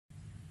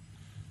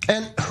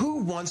And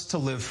who wants to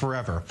live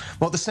forever?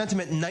 Well, the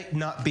sentiment might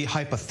not be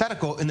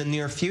hypothetical in the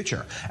near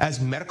future.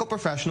 As medical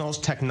professionals,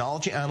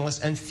 technology analysts,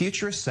 and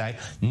futurists say,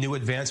 new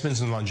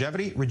advancements in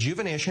longevity,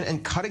 rejuvenation,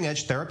 and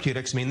cutting-edge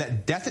therapeutics mean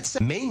that death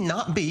itself may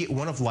not be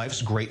one of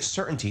life's great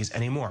certainties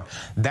anymore.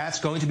 That's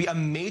going to be a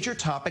major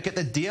topic at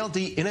the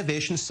DLD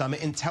Innovation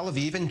Summit in Tel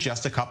Aviv in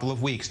just a couple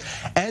of weeks.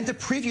 And to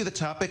preview the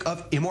topic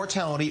of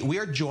immortality, we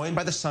are joined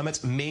by the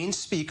summit's main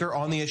speaker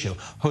on the issue,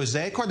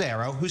 José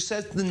Cordeiro, who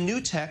says the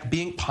new tech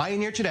being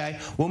pioneered today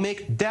will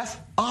make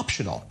death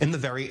optional in the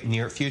very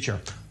near future.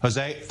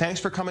 Jose, thanks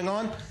for coming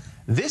on.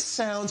 This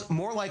sounds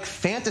more like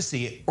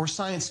fantasy or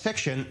science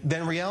fiction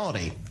than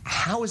reality.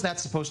 How is that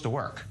supposed to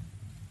work?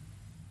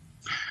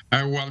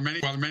 Well,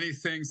 many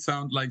things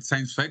sound like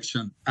science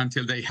fiction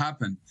until they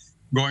happen.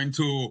 Going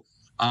to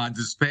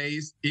the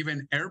space,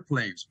 even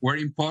airplanes were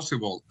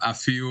impossible a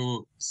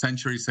few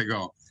centuries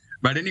ago.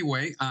 But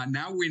anyway,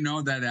 now we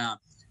know that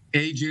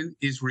aging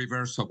is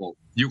reversible.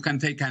 You can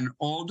take an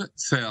old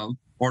cell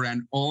or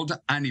an old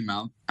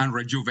animal and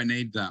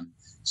rejuvenate them.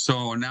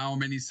 So now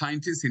many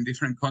scientists in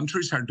different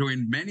countries are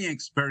doing many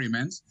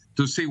experiments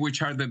to see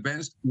which are the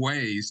best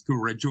ways to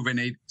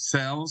rejuvenate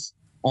cells,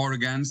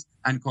 organs,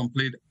 and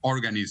complete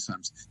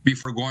organisms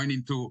before going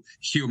into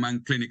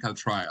human clinical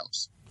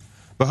trials.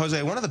 But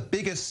Jose, one of the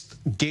biggest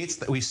gates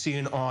that we've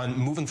seen on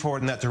moving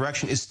forward in that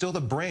direction is still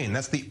the brain.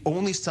 That's the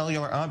only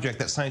cellular object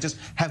that scientists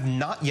have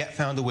not yet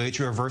found a way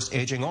to reverse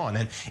aging on.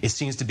 And it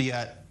seems to be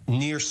a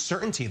near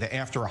certainty that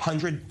after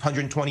 100,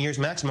 120 years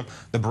maximum,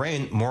 the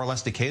brain more or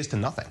less decays to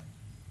nothing.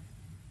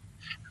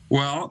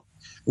 Well,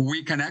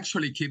 we can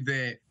actually keep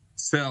the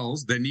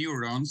cells, the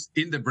neurons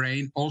in the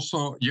brain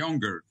also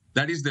younger.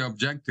 That is the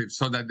objective,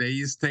 so that they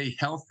stay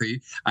healthy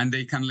and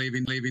they can live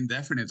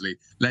indefinitely,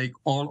 like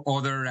all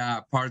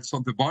other parts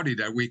of the body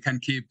that we can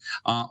keep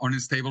on a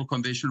stable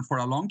condition for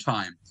a long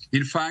time.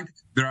 In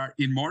fact, there are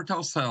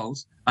immortal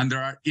cells and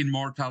there are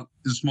immortal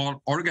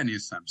small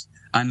organisms.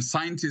 And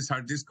scientists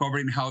are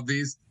discovering how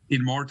these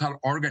immortal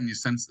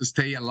organisms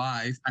stay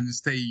alive and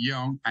stay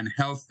young and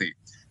healthy.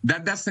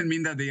 That doesn't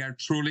mean that they are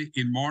truly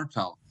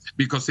immortal,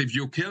 because if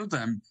you kill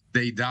them,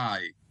 they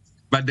die.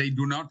 But they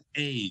do not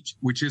age,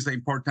 which is the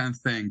important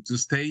thing, to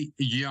stay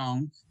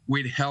young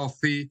with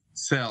healthy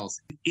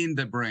cells in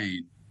the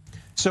brain.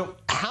 So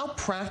how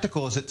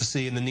practical is it to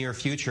see in the near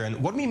future?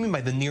 And what do you mean by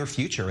the near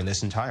future in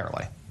this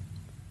entirely?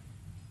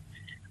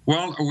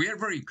 Well, we are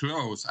very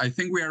close. I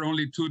think we are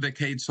only 2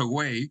 decades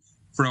away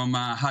from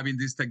having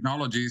these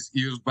technologies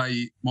used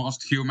by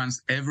most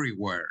humans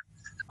everywhere.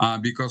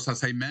 Because,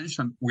 as I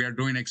mentioned, we are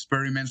doing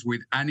experiments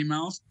with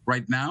animals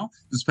right now,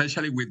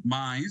 especially with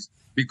mice,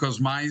 because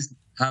mice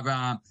have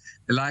a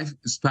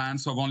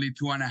lifespans of only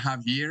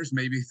 2.5 years,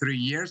 maybe 3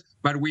 years.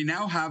 But we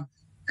now have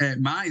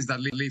mice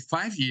that live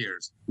 5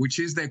 years, which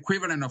is the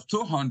equivalent of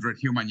 200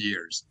 human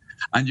years.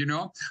 And, you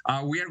know,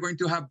 we are going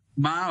to have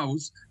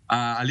mouse,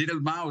 a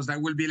little mouse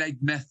that will be like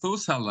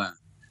Methuselah,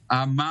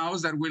 a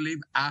mouse that will live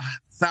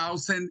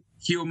 1,000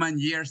 human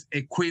years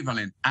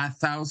equivalent,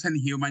 1,000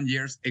 human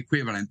years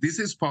equivalent. This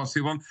is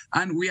possible,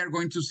 and we are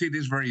going to see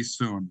this very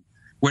soon.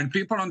 When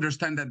people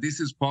understand that this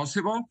is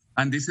possible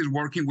and this is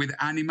working with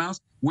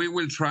animals, we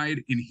will try it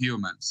in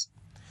humans.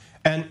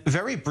 And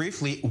very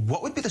briefly,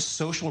 what would be the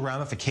social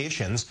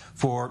ramifications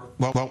for,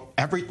 well,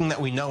 everything that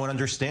we know and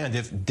understand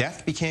if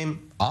death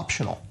became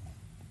optional?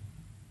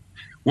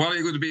 Well,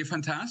 it would be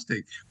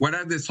fantastic. What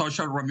are the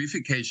social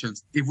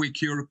ramifications if we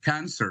cure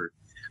cancer,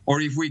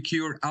 or if we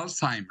cure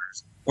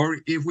Alzheimer's, or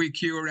if we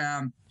cure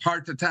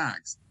heart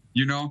attacks?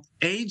 You know,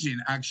 aging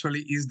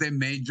actually is the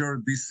major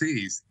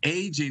disease.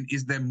 Aging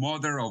is the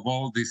mother of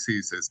all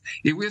diseases.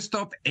 If we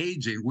stop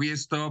aging, we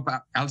stop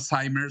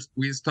Alzheimer's,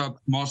 we stop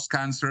most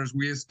cancers,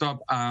 we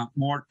stop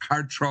more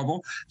heart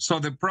trouble. So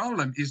the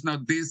problem is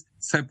not these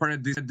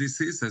separate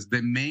diseases.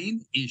 The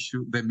main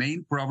issue, the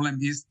main problem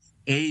is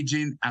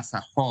aging as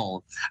a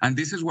whole. And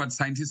this is what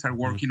scientists are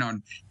working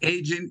on.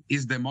 Aging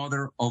is the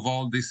mother of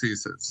all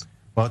diseases.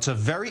 Well, it's a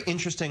very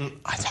interesting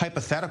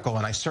hypothetical,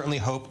 and I certainly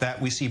hope that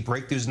we see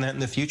breakthroughs in that in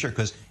the future,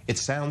 because it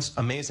sounds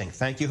amazing.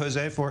 Thank you,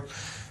 Jose, for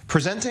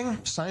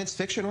presenting science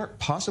fiction or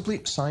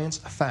possibly science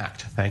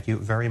fact. Thank you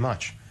very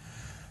much.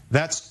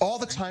 That's all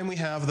the time we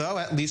have, though,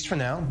 at least for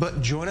now.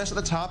 But join us at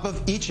the top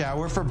of each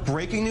hour for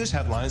breaking news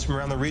headlines from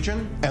around the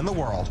region and the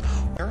world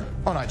here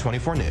on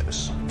I-24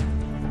 News.